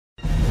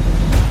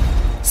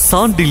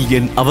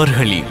சாண்டில்யன்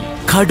அவர்களின்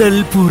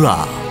கடல் புறா.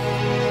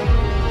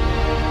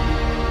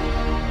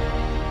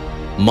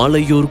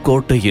 மலையூர்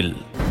கோட்டையில்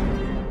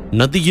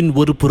நதியின்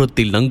ஒரு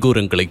புறத்தில்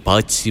நங்கூரங்களை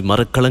பாய்ச்சி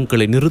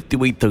மரக்கலங்களை நிறுத்தி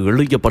வைத்த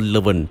இளைய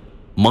பல்லவன்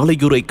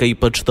மலையூரை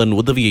கைப்பற்ற தன்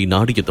உதவியை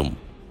நாடியதும்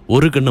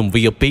ஒரு கணம்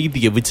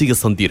வியப்பெய்திய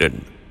விஜயசந்திரன்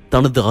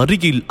தனது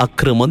அருகில்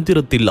அக்ர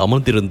மந்திரத்தில்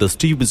அமர்ந்திருந்த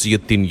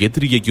ஸ்ரீவிஜயத்தின்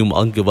எதிரியையும்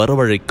அங்கு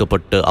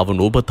வரவழைக்கப்பட்ட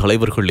அவன் உப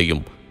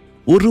தலைவர்களையும்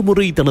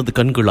ஒருமுறை தனது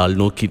கண்களால்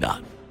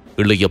நோக்கினார்.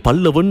 இளைய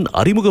பல்லவன்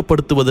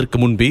அறிமுகப்படுத்துவதற்கு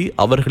முன்பே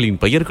அவர்களின்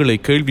பெயர்களை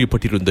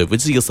கேள்விப்பட்டிருந்த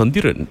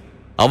விஜயசந்திரன்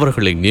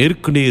அவர்களை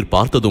நேருக்கு நேர்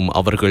பார்த்ததும்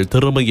அவர்கள்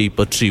திறமையை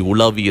பற்றி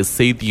உலாவிய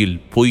செய்தியில்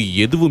பொய்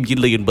எதுவும்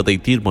இல்லை என்பதை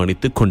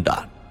தீர்மானித்துக்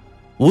கொண்டார்.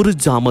 ஒரு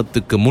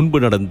ஜாமத்துக்கு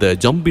முன்பு நடந்த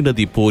ஜம்பி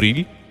நதி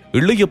போரில்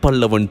இளைய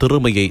பல்லவன்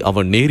திறமையை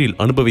அவன் நேரில்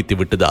அனுபவித்து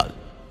விட்டதால்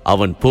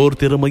அவன் போர்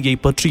திறமையை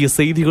பற்றிய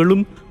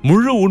செய்திகளும்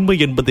முழு உண்மை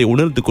என்பதை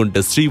உணர்ந்து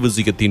கொண்ட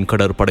ஸ்ரீவிஜயத்தின்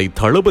கடற்படை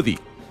தளபதி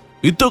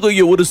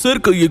இத்தகைய ஒரு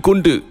சேர்க்கையை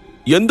கொண்டு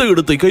எந்த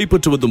இடத்தை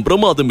கைப்பற்றுவதும்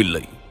பிரமாதம்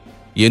இல்லை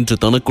என்று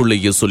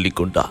தனக்குள்ளேயே சொல்லிக்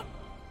கொண்டார்.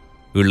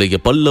 இளைய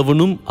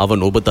பல்லவனும்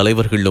அவன் உப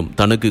தலைவர்களும்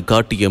தனக்கு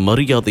காட்டிய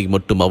மரியாதை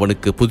மட்டும்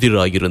அவனுக்கு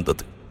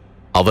புதிராயிருந்தது.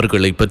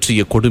 அவர்களை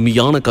பற்றிய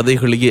கொடுமையான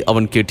கதைகளையே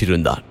அவன்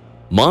கேட்டிருந்தான்.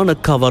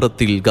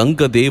 மானக்காவரத்தில்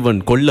கங்க தேவன்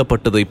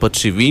கொல்லப்பட்டதை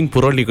பற்றி வீண்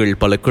புரளிகள்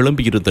பல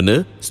கிளம்பியிருந்தன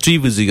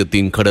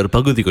ஸ்ரீவிஜயத்தின்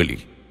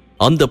கடற்பகுதிகளில்.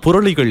 அந்த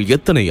புரளிகள்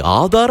எத்தனை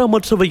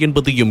ஆதாரமற்றவை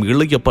என்பதையும்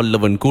இளைய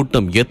பல்லவன்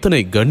கூட்டம்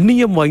எத்தனை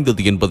கண்ணியம்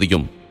வாய்ந்தது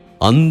என்பதையும்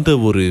அந்த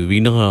ஒரு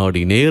வினாடி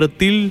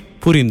நேரத்தில்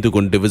புரிந்து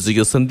கொண்டு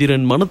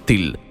விஜயசந்திரன்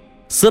மனத்தில்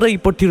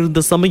சிறைப்பட்டிருந்த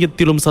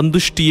சமயத்திலும்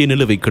சந்துஷ்டியே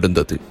நிலவை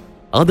கிடந்தது.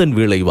 அதன்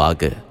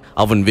விளைவாக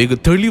அவன் வெகு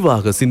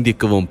தெளிவாக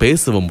சிந்திக்கவும்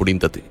பேசவும்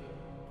முடிந்தது.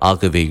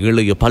 ஆகவே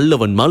இளைய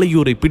பல்லவன்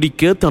மலையூரை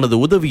பிடிக்க தனது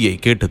உதவியை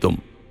கேட்டதும்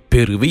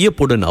பெரு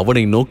வியப்புடன்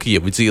அவனை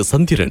நோக்கிய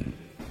விஜயசந்திரன்,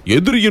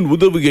 எதிரியின்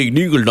உதவியை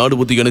நீங்கள்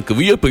நாடுவது எனக்கு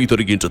வியப்பை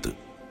தருகின்றது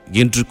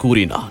என்று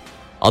கூறினான்.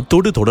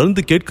 அத்தோடு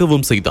தொடர்ந்து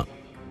கேட்கவும் செய்தான்,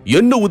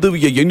 என்ன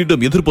உதவியை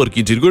என்னிடம்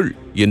எதிர்பார்க்கின்றீர்கள்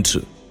என்று.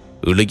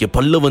 இளைய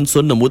பல்லவன்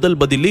சொன்ன முதல்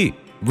பதிலே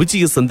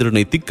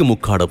விஜயசந்திரனை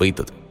திக்குமுக்காட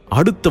வைத்தது.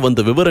 அடுத்து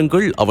வந்த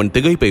விவரங்கள் அவன்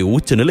திகைப்பை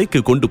உச்ச நிலைக்கு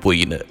கொண்டு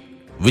போயின.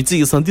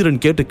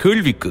 விஜயசந்திரன் கேட்ட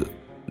கேள்விக்கு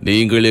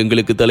நீங்கள்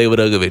எங்களுக்கு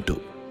தலைவராக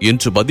வேண்டும்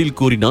என்று பதில்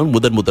கூறினான்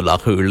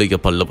முதலாக இளைய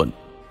பல்லவன்.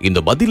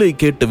 இந்த பதிலை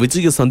கேட்ட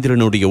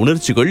விஜயசந்திரனுடைய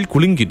உணர்ச்சிகள்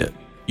குலுங்கின.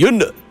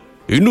 என்ன,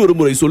 இன்னொரு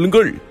முறை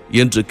சொல்லுங்கள்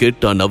என்று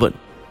கேட்டான் அவன்.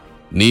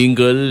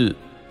 நீங்கள்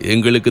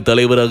எங்களுக்கு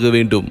தலைவராக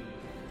வேண்டும்.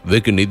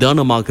 வெகு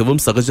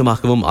நிதானமாகவும்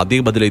சகஜமாகவும் அதே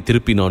பதிலை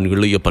திருப்பினான்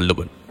இளைய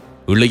பல்லவன்.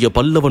 இளைய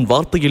பல்லவன்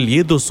வார்த்தையில்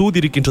ஏதோ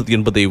சூதிருக்கின்றது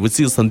என்பதை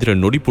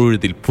விஜயசந்திரன்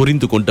நொடிப்பொழுதில்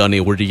புரிந்து கொண்டானே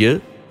ஒழிய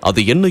அது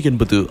என்ன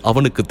என்பது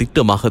அவனுக்கு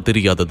திட்டமாக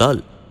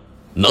தெரியாததால்,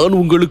 நான்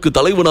உங்களுக்கு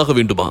தலைவனாக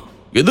வேண்டுமா,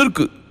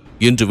 எதற்கு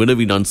என்று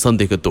வினவினான்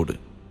சந்தேகத்தோடு.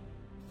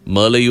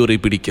 மலையூரை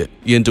பிடிக்க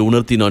என்று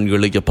உணர்த்தினான்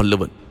இளைய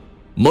பல்லவன்.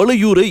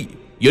 மலையூரை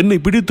என்னை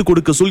பிடித்துக்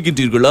கொடுக்க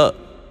சொல்கின்றீர்களா?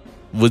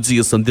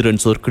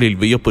 விஜயசந்திரன்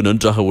சொற்களில் வியப்பு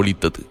நன்றாக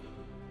ஒலித்தது.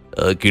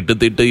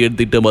 கிட்டத்தட்ட என்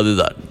திட்டம்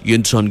அதுதான்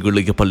என்றான்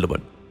இளைய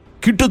பல்லவன்.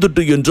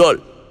 கிட்டத்தட்ட என்றால்?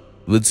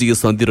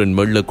 விஜயசந்திரன்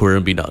மெல்ல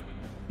குழம்பினான்.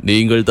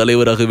 நீங்கள்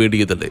தலைவராக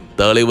வேண்டியதில்லை,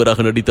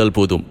 தலைவராக நடித்தால்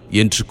போதும்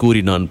என்று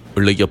கூறினான்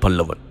இளைய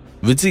பல்லவன்.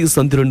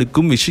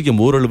 விஜயசந்திரனுக்கும்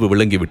விஷயம் ஓரளவு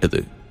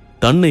விளங்கிவிட்டது.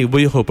 தன்னை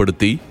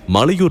உபயோகப்படுத்தி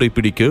மலையூரை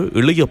பிடிக்க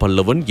இளைய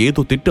பல்லவன்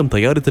ஏதோ திட்டம்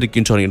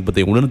தயாரித்திருக்கின்றான்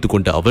என்பதை உணர்ந்து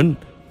கொண்ட அவன்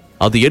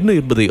அது என்ன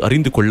என்பதை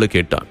அறிந்து கொள்ள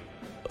கேட்டான்.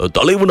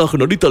 தலைவனாக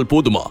நடித்தால்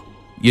போதுமா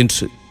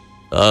என்று.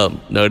 ஆம்,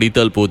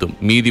 நடித்தால் போதும்.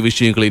 மீதி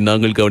விஷயங்களை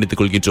நாங்கள் கவனித்துக்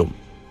கொள்கின்றோம்.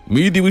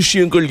 மீதி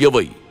விஷயங்கள்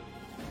எவை?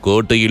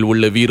 கோட்டையில்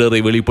உள்ள வீரரை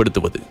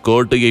வெளிப்படுத்துவது,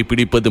 கோட்டையை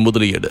பிடிப்பது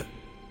முதலியன.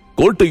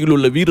 கோட்டையில்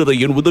உள்ள வீரரை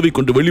என் உதவி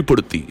கொண்டு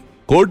வெளிப்படுத்தி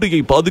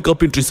கோட்டையை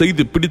பாதுகாப்பின்றி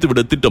செய்து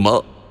பிடித்துவிட திட்டமா?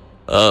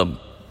 ஆம்.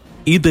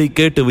 இதை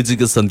கேட்ட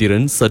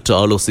விஜயசந்திரன் சற்று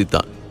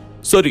ஆலோசித்தான்.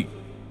 சரி,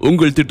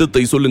 உங்கள்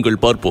திட்டத்தை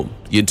சொல்லுங்கள் பார்ப்போம்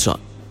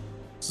என்றான்.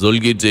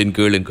 சொல்கின்றேன்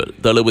கேளுங்கள்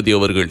தளபதி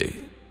அவர்களே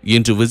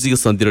என்று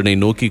விஜயசந்திரனை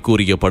நோக்கி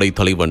கூறிய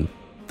படைத்தலைவன்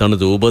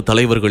தனது உப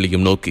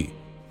தலைவர்களையும் நோக்கி,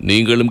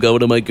 நீங்களும்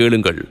கவனமாய்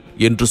கேளுங்கள்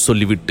என்று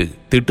சொல்லிவிட்டு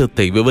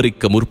திட்டத்தை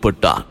விவரிக்க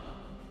முற்பட்டான்.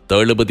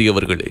 தளபதி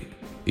அவர்களே,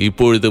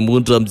 இப்பொழுது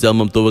 3ஆம்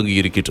ஜாமம் துவங்கி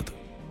இருக்கின்றது.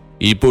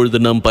 இப்பொழுது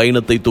நாம்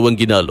பயணத்தை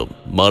துவங்கினாலும்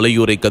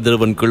மலையூரை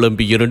கதிரவன்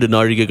கிளம்பி 2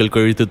 நாழிகைகள்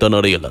கழித்து தான்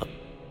அடையலாம்.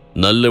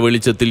 நல்ல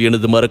வெளிச்சத்தில்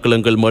எனது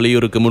மரக்கலங்கள்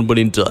மலையூருக்கு முன்பு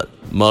நின்றால்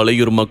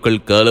மலையூர்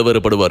மக்கள்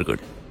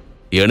கலவரப்படுவார்கள்.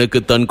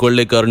 எனக்கு தான்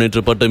கொள்ளைக்காரன்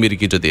என்ற பட்டம்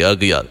இருக்கின்றது.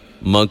 ஆகையால்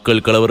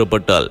மக்கள்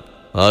கலவரப்பட்டால்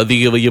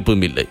அதிக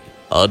வியப்பும் இல்லை.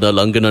 ஆனால்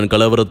அங்கு நான்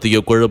கலவரத்தையோ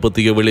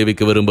குழப்பத்தையோ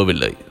விளைவிக்க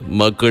விரும்பவில்லை.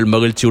 மக்கள்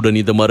மகிழ்ச்சியுடன்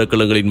இந்த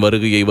மரக்கலங்களின்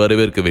வருகையை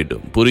வரவேற்க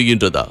வேண்டும்.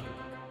 புரிகின்றதா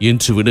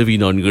என்று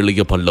வினவினான்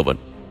இளைய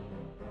பல்லவன்.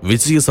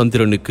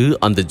 விஜயசந்திரனுக்கு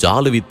அந்த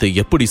ஜாலவித்தை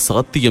எப்படி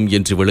சாத்தியம்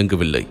என்று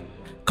விளங்கவில்லை.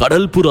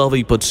 கடல்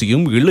புறாவை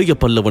பற்றியும் இளைய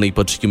பல்லவனை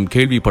பற்றியும்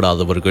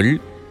கேள்விப்படாதவர்கள்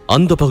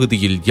அந்த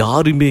பகுதியில்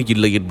யாருமே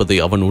இல்லை என்பதை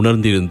அவன்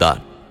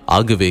உணர்ந்திருந்தான்.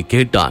 ஆகவே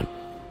கேட்டான்,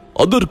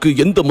 அதற்கு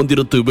எந்த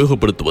மந்திரத்தை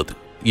உபயோகப்படுத்துவது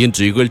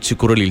என்று இகழ்ச்சி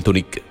குரலில்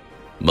துணிக்க.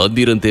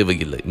 மந்திரம்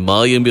தேவையில்லை,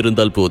 மாயம்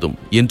இருந்தால் போதும்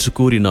என்று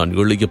கூறினான்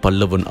இளைய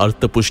பல்லவன்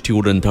அர்த்த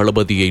புஷ்டியுடன்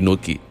தளபதியை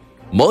நோக்கி.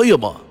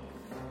 மாயமா?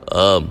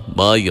 ஆம்,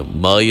 மாயம்.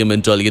 மாயம்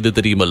என்றால் எது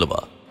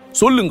தெரியுமல்லவா?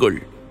 சொல்லுங்கள்.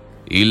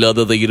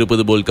 இல்லாததை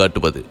இருப்பது போல்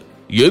காட்டுவது.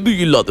 எது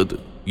இல்லாதது?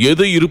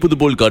 எதை இருப்பது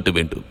போல் காட்ட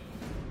வேண்டும்?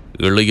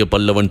 இளைய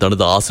பல்லவன்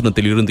தனது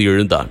ஆசனத்தில் இருந்து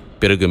எழுந்தான்.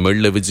 பிறகு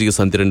மெல்ல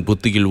விஜயசந்திரன்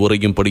புத்தியில்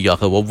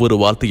உரையும்படியாக ஒவ்வொரு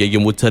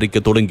வார்த்தையையும் உச்சரிக்க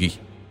தொடங்கி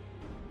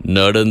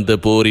நடந்த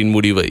போரின்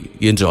முடிவை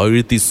என்று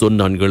அழுத்தி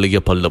சொன்னான் இளைய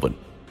பல்லவன்.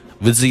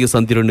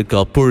 விஜயசந்திரனுக்கு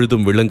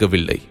அப்பொழுதும்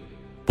விளங்கவில்லை.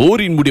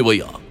 போரின்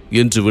முடிவையா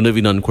என்று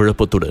வினவினான்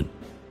குழப்பத்துடன்.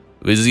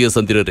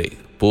 விஜயசந்திரரே,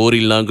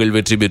 போரில் நாங்கள்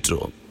வெற்றி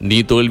பெற்றோம், நீ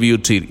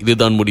தோல்வியுற்றீர்,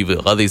 இதுதான் முடிவு.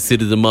 அதை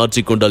சிறிது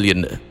மாற்றிக்கொண்டால்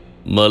என்ன?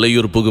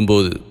 மலையூர்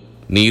புகும்போது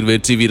நீர்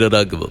வெற்றி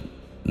வீரராகவும்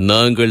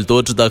நாங்கள்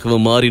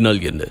தோற்றதாகவும்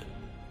மாறினால் என்ன?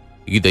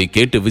 இதை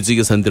கேட்டு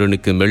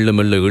விஜயசந்திரனுக்கு மெல்ல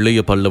மெல்ல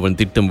இளைய பல்லவன்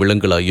திட்டம்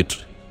விளங்கலாயிற்று.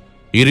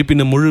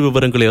 இருப்பினும் முழு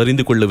விவரங்களை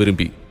அறிந்து கொள்ள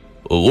விரும்பி,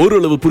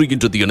 ஓரளவு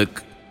புரிகின்றது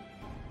எனக்கு.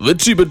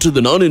 வெற்றி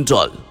பெற்றது நான்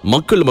என்றால்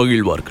மக்கள்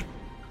மகிழ்வார்கள்.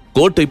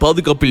 கோட்டை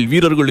பாதுகாப்பில்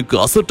வீரர்களுக்கு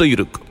அசட்டை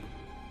இருக்கும்.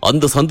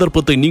 அந்த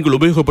சந்தர்ப்பத்தை நீங்கள்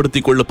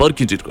உபயோகப்படுத்திக் கொள்ள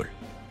பார்க்கின்றீர்கள்.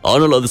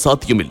 ஆனால் அது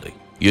சாத்தியமில்லை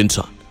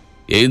என்றான்.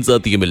 ஏன்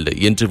சாத்தியமில்லை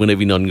என்று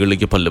வினவினான்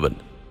இளைய பல்லவன்.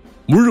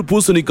 முழு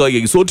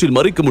பூசணிக்காயை சோற்றில்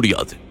மறைக்க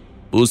முடியாது.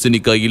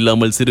 பூசணிக்காய்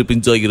இல்லாமல் சிறு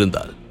பிஞ்சாய்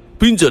இருந்தால்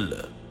பிஞ்சல்ல,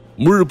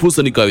 முழு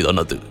பூசணிக்காய்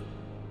தான் அது.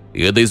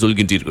 எதை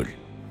சொல்கின்றீர்கள்?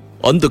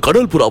 அந்த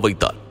கடல்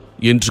புறாவைத்தான்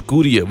என்று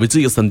கூறிய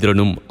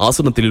விஜயசந்திரனும்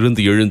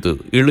ஆசனத்திலிருந்து எழுந்து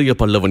இளைய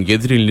பல்லவன்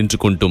எதிரில் நின்று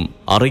கொண்டும்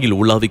அறையில்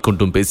உலாவிக்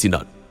கொண்டும்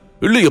பேசினான்.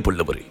 இளைய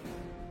பல்லவரே,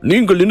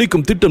 நீங்கள்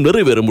நினைக்கும் திட்டம்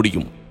நிறைவேற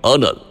முடியும்.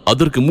 ஆனால்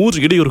அதற்கு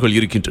 3 இடையூறுகள்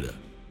இருக்கின்றன.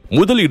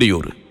 முதல்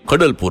இடையூறு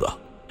கடல் புறா,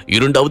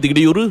 இரண்டாவது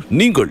இடையூறு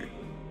நீங்கள்,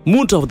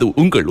 மூன்றாவது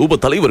உங்கள் உப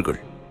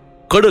தலைவர்கள்.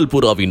 கடல்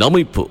புறாவின்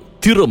அமைப்பு,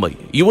 திறமை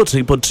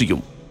இவற்றை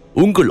பற்றியும்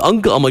உங்கள்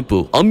அங்க அமைப்பு,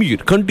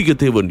 அமீர்,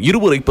 கண்டியத்தேவன்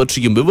இருவரை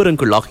பற்றியும்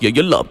விவரங்கள் ஆகிய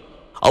எல்லாம்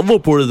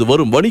அவ்வப்பொழுது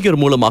வரும் வணிகர்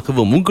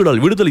மூலமாகவும்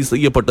உங்களால் விடுதலை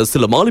செய்யப்பட்ட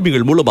சில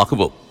மாலுமிகள்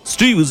மூலமாகவும்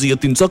ஸ்ரீ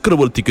விஜயத்தின்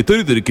சக்கரவர்த்திக்கு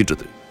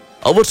தெரிந்திருக்கின்றது.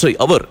 அவற்றை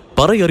அவர்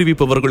பறை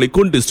அறிவிப்பவர்களை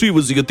கொண்டு ஸ்ரீ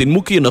விஜயத்தின்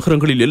முக்கிய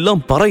நகரங்களில்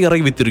எல்லாம் பறை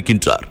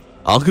அறிவித்திருக்கின்றார்.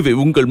 ஆகவே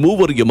உங்கள்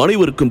மூவரையும்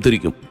அனைவருக்கும்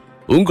தெரியும்.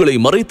 உங்களை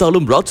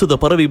மறைத்தாலும் ராட்சத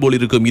பறவை போல்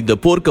இருக்கும் இந்த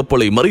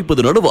போர்க்கப்பலை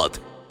மறைப்பது நடவாது.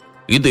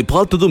 இதை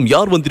பார்த்ததும்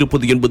யார்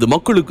வந்திருப்பது என்பது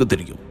மக்களுக்கு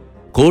தெரியும்,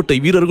 கோட்டை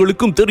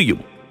வீரர்களுக்கும்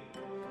தெரியும்.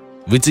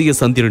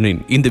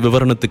 விஜயசந்திரனின் இந்த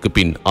விவரணத்துக்கு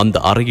பின் அந்த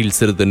அறையில்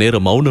சிறிது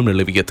நேரம் மௌனம்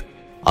நிலவியது.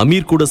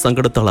 அமீர் கூட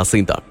சங்கடத்தால்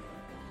அசைந்தான்.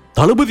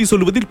 தளபதி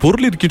சொல்வதில்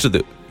பொருள்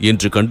இருக்கின்றது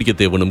என்று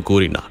கண்டியத்தேவனும்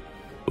கூறினார்.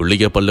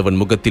 இளைய பல்லவன்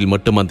முகத்தில்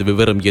மட்டும் அந்த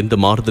விவரம் எந்த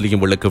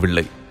மாறுதலையும்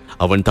விளக்கவில்லை.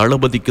 அவன்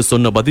தளபதிக்கு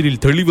சொன்ன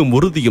பதிலில் தெளிவும்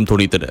உறுதியும்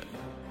துணித்தன.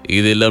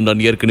 இதெல்லாம்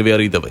நான் ஏற்கனவே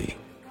அறிந்தவை.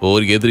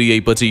 ஓர் எதிரியை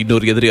பற்றி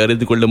இன்னொரு எதிரி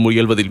அறிந்து கொள்ள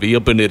முயல்வதில்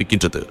வியப்பென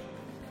இருக்கின்றது.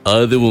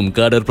 அதுவும்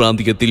கடற்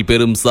பிராந்தியத்தில்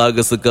பெரும்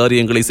சாகச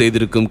காரியங்களை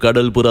செய்திருக்கும்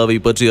கடல் புறாவை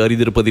பற்றி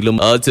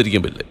அறிந்திருப்பதிலும்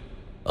ஆச்சரியமில்லை.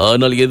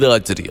 ஆனால் எது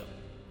ஆச்சரியம்?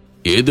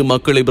 எது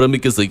மக்களை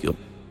பிரமிக்க செய்யும்?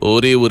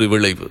 ஒரே ஒரு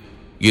விளைவு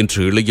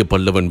என்று இளைய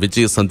பல்லவன்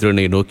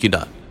விஜயசந்திரனை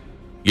நோக்கினார்.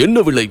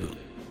 என்ன விளைவு?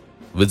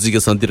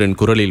 விஜயசந்திரன்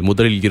குரலில்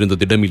முதலில் இருந்த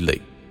திடமில்லை.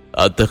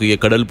 அத்தகைய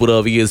கடல்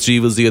புறாவிய ஸ்ரீ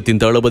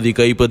விஜயத்தின் தளபதி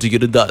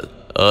கைப்பற்றியிருந்தால்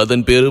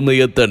அதன் பெருமை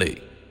எத்தனை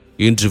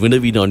என்று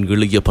வினவினான்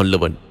இளைய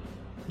பல்லவன்.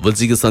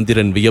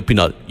 விஜயசந்திரன்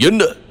வியப்பினால்,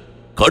 என்ன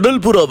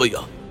கடல்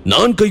புறாவையா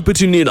நான்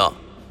கைப்பற்றினேனா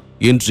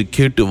என்று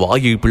கேட்டு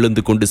வாயை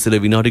பிளந்து கொண்டு சில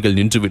வினாடிகள்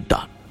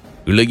நின்றுவிட்டான்.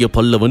 இளைய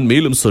பல்லவன்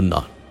மேலும்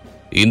சொன்னான்,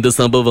 இந்த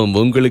சம்பவம்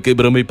உங்களுக்கு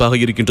பிரமிப்பாக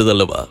இருக்கின்றது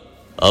அல்லவா?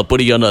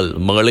 அப்படியானால்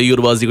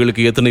மலையூர்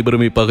வாசிகளுக்கு எத்தனை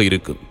பிரமிப்பாக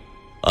இருக்கும்?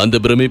 அந்த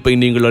பிரமிப்பை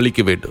நீங்கள்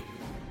அளிக்க வேண்டும்.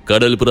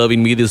 கடல்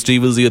புறாவின் மீது ஸ்ரீ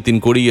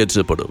விஜயத்தின் கொடி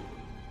ஏற்றப்படும்.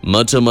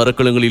 மற்ற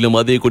மரக்கலங்களிலும்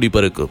அதே கொடி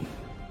பறக்கும்.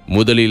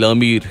 முதலில்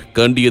அமீர்,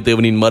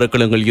 கண்டியத்தேவனின்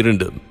மரக்கலங்கள்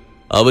 2,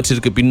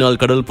 அவற்றிற்கு பின்னால்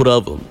கடல்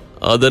புறாவும்,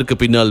 அதற்கு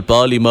பின்னால்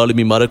பாலி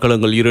மாலுமி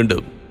மரக்கலங்கள் 2,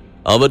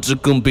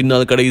 அவற்றுக்கும்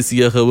பின்னால்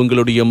கடைசியாக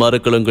உங்களுடைய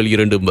மரக்கலங்கள்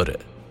 2 வர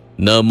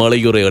நாம்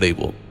மலையூரை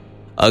அடைவோம்.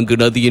 அங்கு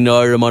நதியின்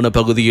ஆழமான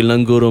பகுதியில்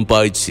நங்கூரம்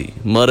பாய்ச்சி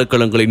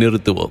மரக்கலங்களை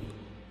நிறுத்துவோம்.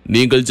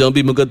 நீங்கள்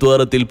ஜம்பி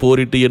முகத்துவாரத்தில்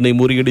போரிட்டு என்னை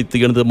முறியடித்து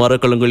எனது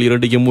மரக்கலங்கள்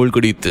 2ஐயும்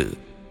மூழ்கடித்து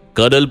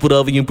கடல்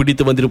புறாவையும்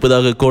பிடித்து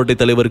வந்திருப்பதாக கோட்டை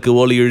தலைவருக்கு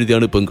ஓலை எழுதி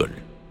அனுப்புங்கள்.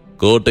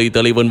 கோட்டை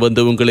தலைவன்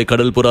வந்து உங்களை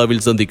கடல்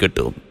புறாவில்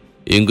சந்திக்கட்டும்.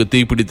 இங்கு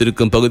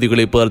தீப்பிடித்திருக்கும்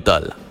பகுதிகளை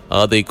பார்த்தால்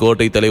அதை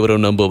கோட்டை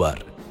தலைவரும்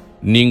நம்புவார்.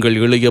 நீங்கள்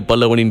இளைய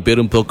பல்லவனின்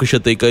பெரும்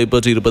பொக்கிஷத்தை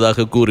கைப்பற்றி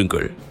இருப்பதாக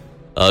கூறுங்கள்.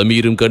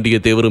 அமீரும்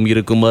கண்டியத்தேவரும்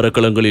இருக்கும்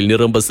மரக்கலங்களில்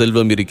நிரம்ப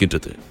செல்வம்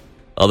இருக்கின்றது.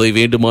 அதை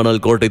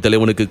வேண்டுமானால் கோட்டை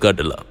தலைவனுக்கு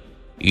காட்டலாம்.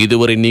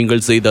 இதுவரை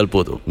நீங்கள் செய்தால்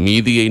போதும்,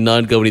 மீதியை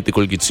நான் கவனித்துக்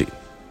கொள்கிறேன்.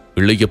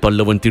 இளைய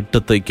பல்லவன்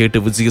திட்டத்தை கேட்டு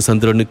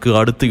விஜயசந்திரனுக்கு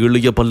அடுத்து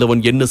இளைய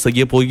பல்லவன் என்ன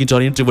செய்ய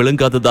போகின்றான் என்று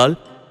விளங்காததால்,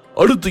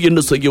 அடுத்து என்ன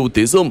செய்ய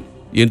உத்தேசம்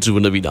என்று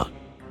வினவினான்.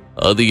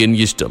 அது என்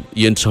இஷ்டம்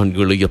என்றான்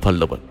இளைய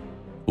பல்லவன்.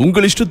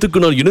 உங்கள் இஷ்டத்துக்கு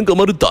நான் இணங்க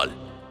மறுத்தால்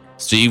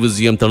ஸ்ரீ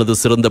விஜயம் தனது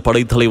சிறந்த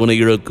படைத்தலைவனை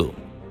இழக்கும்.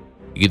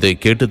 இதை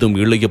கேட்டதும்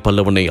இளைய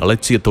பல்லவனை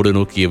அலட்சியத்தோடு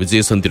நோக்கிய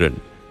விஜயசந்திரன்,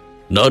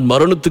 நான்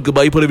மரணத்துக்கு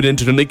பயப்படுவேன்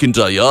என்று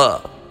நினைக்கின்றாயா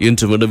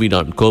என்று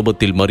வினவினான்.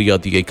 கோபத்தில்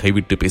மரியாதையை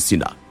கைவிட்டு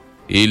பேசினான்.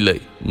 இல்லை,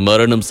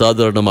 மரணம்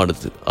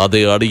சாதாரணமானது,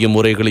 அதை அடையும்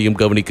முறைகளையும்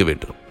கவனிக்க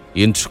வேண்டும்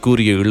என்று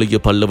கூறிய இளைய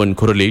பல்லவன்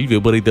குரலில்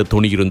விபரீத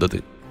துணி இருந்தது.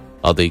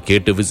 அதை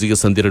கேட்டு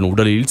விஜயசந்திரன்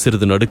உடலில்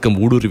சிறிது நடுக்கம்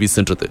ஊடுருவி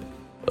சென்றது.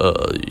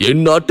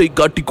 என் நாட்டை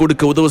காட்டிக்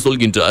கொடுக்க உதவ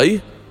சொல்கின்றாய்?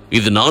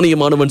 இது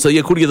நாணயமானவன்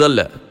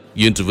செய்யக்கூடியதல்ல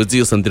என்று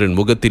விஜயசந்திரன்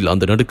முகத்தில்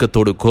அந்த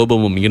நடுக்கத்தோடு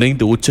கோபமும்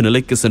இணைந்து உச்ச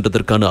நிலைக்கு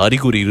சென்றதற்கான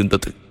அறிகுறி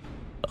இருந்தது.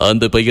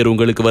 அந்த பெயர்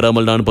உங்களுக்கு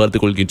வராமல் நான்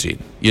பார்த்துக்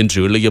கொள்கின்றேன் என்று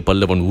இளைய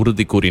பல்லவன்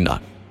உறுதி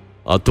கூறினான்.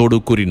 அத்தோடு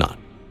கூறினான்,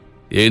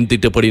 என்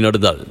திட்டப்படி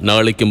நடந்தால்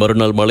நாளைக்கு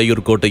மறுநாள்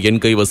மலையூர் கோட்டை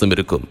என் கைவசம்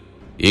இருக்கும்.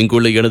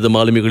 இங்குள்ள எனது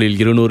மாலுமிகளில்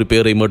 200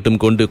 பேரை மட்டும்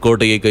கொண்டு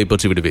கோட்டையை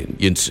கைப்பற்றி விடுவேன்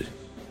என்று.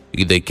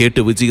 இதை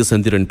கேட்டு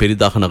விஜயசந்திரன்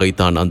பெரிதாக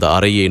நகைத்தான். அந்த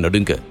அறையை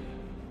நடுங்க.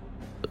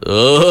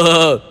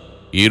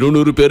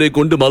 200 பேரை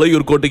கொண்டு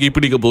மலையூர் கோட்டையை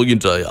பிடிக்கப்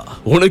போகின்றாயா?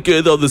 உனக்கு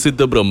ஏதாவது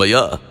சித்த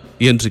பிரம்மையா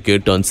என்று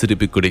கேட்டான்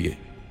சிரிப்புக்குடையே.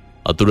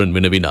 அத்துடன்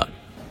வினவினான்,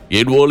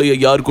 என் ஓலையை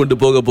யார் கொண்டு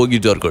போக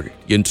போகின்றார்கள்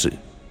என்று.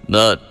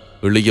 நான்,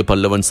 இளைய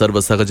பல்லவன் சர்வ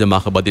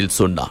சகஜமாக பதில்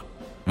சொன்னான்.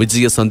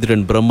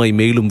 விஜயசந்திரன் பிரம்மை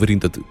மேலும்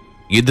விரிந்தது.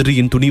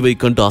 எதிரியின் துணிவை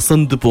கண்டு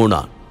அசந்து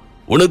போனான்.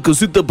 உனக்கு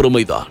சித்த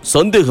பிரமைதான்,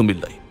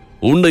 சந்தேகமில்லை.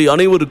 உன்னை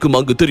அனைவருக்கும்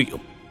அங்கு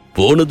தெரியும்.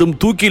 போனதும்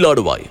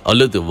தூக்கிலாடுவாய்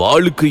அல்லது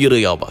வாளுக்கு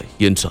இரையாவாய்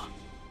என்றான்.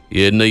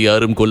 என்னை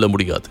யாரும் கொல்ல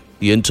முடியாது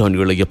என்றான்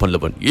இளைய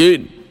பல்லவன்.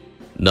 ஏன்?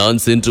 நான்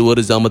சென்று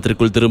ஒரு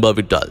ஜாமத்திற்குள்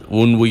திரும்பாவிட்டால்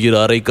உன் உயிர்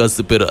அரை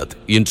காசு பெறாது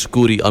என்று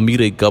கூறி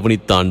அமீரை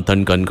கவனித்தான்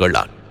தன்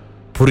கண்களால்.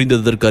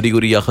 புரிந்ததற்கு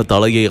அறிகுறியாக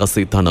தலையை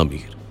அசைத்தான்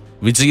அமீர்.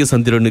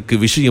 விஜயசந்திரனுக்கு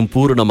விஷயம்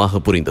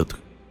பூரணமாக புரிந்தது.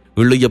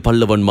 இளைய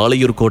பல்லவன்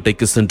மலையூர்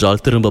கோட்டைக்கு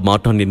சென்றால் திரும்ப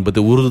மாட்டான் என்பது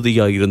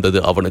உறுதியாயிருந்தது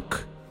அவனுக்கு.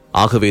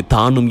 ஆகவே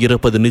தானும்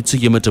இறப்பது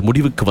நிச்சயம் என்ற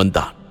முடிவுக்கு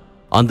வந்தான்.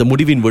 அந்த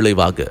முடிவின்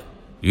விளைவாக,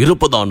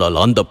 இருப்பதானால்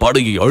அந்த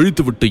படையை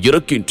அழித்துவிட்டு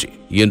இறக்கின்றேன்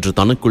என்று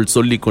தனக்குள்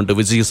சொல்லிக் கொண்ட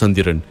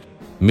விஜயசந்திரன்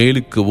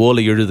மேலுக்கு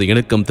ஓலை எழுத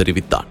இணக்கம்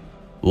தெரிவித்தான்.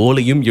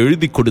 ஓலையும்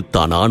எழுதி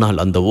கொடுத்தான்.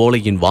 ஆனால் அந்த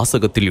ஓலையின்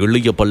வாசகத்தில்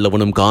இளைய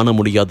பல்லவனும் காண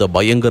முடியாத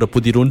பயங்கர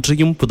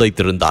புதிரொன்றையும்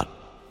புதைத்திருந்தான்.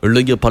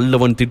 இளைய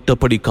பல்லவன்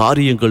திட்டப்படி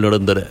காரியங்கள்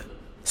நடந்தன.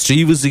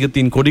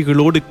 ஸ்ரீவிஜயத்தின்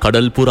கொடிகளோடு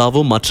கடல்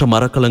புறாவும் மற்ற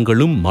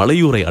மரக்கலங்களும்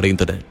மலையூரை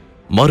அடைந்தன.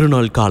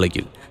 மறுநாள்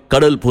காலையில்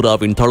கடல்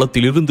புறாவின்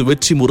தளத்திலிருந்து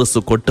வெற்றி முரசு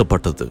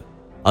கொட்டப்பட்டது.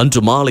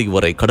 அன்று மாலை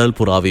வரை கடல்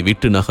புறாவை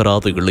விட்டு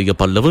நகராத இளைய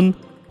பல்லவன்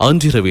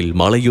அன்றிரவில்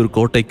மலையூர்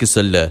கோட்டைக்கு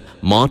செல்ல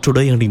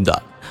மாற்றுடை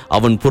அணிந்தார்.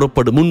 அவன்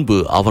புறப்படும் முன்பு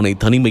அவனை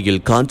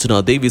தனிமையில் காஞ்சனா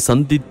தேவி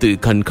சந்தித்து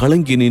கண்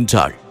கலங்கி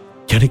நின்றாள்.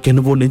 எனக்கு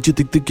என்னவோ நெஞ்சு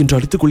திக்குக்கென்று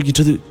அடித்துக்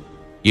கொள்கின்றது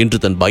என்று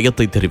தன்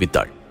பயத்தை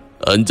தெரிவித்தாள்.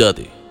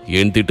 அஞ்சாதே,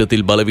 என்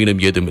திட்டத்தில்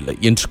பலவீனம் ஏதுமில்லை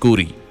என்று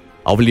கூறி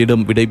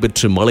அவளிடம்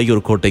விடைபெற்று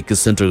மலையூர் கோட்டைக்கு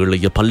சென்ற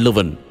இளைய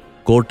பல்லவன்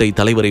கோட்டை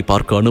தலைவரை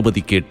பார்க்க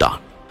அனுமதி கேட்டான்.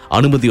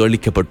 அனுமதி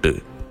அளிக்கப்பட்டு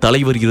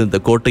தலைவர் இருந்த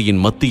கோட்டையின்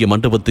மத்திய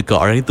மண்டபத்துக்கு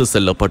அழைத்து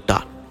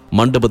செல்லப்பட்டார்.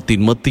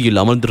 மண்டபத்தின் மத்தியில்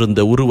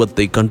அமர்ந்திருந்த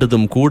உருவத்தை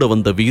கண்டதும் கூட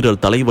வந்த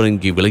வீரர்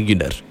தலைவணங்கி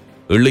விளங்கினர்.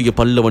 இளைய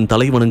பல்லவன்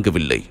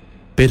தலைவணங்கவில்லை.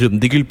 பெரும்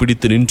திகில்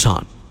பிடித்து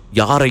நின்றான்.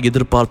 யாரை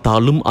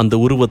எதிர்பார்த்தாலும் அந்த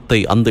உருவத்தை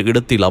அந்த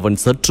இடத்தில் அவன்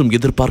சற்றும்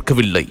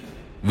எதிர்பார்க்கவில்லை.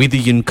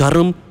 விதியின்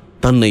கரம்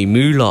தன்னை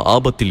மீளா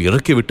ஆபத்தில்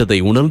இறக்கிவிட்டதை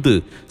உணர்ந்து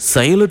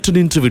செயலற்று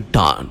நின்று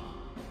விட்டான்.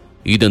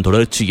 இதன்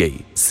தொடர்ச்சியை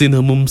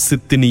சினமும்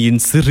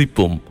சித்தினியின்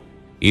சிரிப்பும்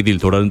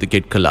இதில் தொடர்ந்து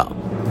கேட்கலாம்.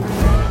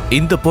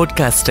 இந்த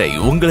பாட்காஸ்டை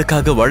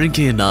உங்களுக்காக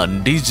வழங்கிய நான்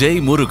டிஜே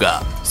முருகா.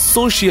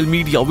 சோசியல்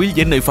மீடியாவில்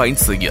என்னை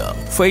ஃபைண்ட் செய்ய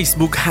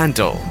Facebook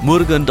ஹேண்டில்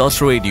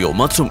murugan.radio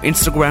மற்றும்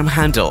Instagram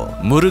ஹேண்டில்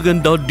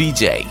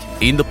murugan.dj.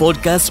 இந்த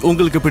பாட்காஸ்ட்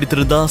உங்களுக்கு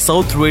பிடித்திருந்தா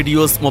சவுத்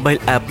ரேடியோஸ் மொபைல்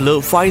ஆப்ல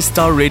 5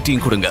 ஸ்டார்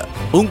ரேட்டிங் கொடுங்க.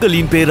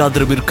 உங்களின்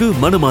பேராதரவிற்கு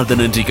மனமார்ந்த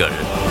நன்றிகள்.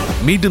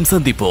 மீண்டும்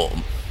சந்திப்போம்.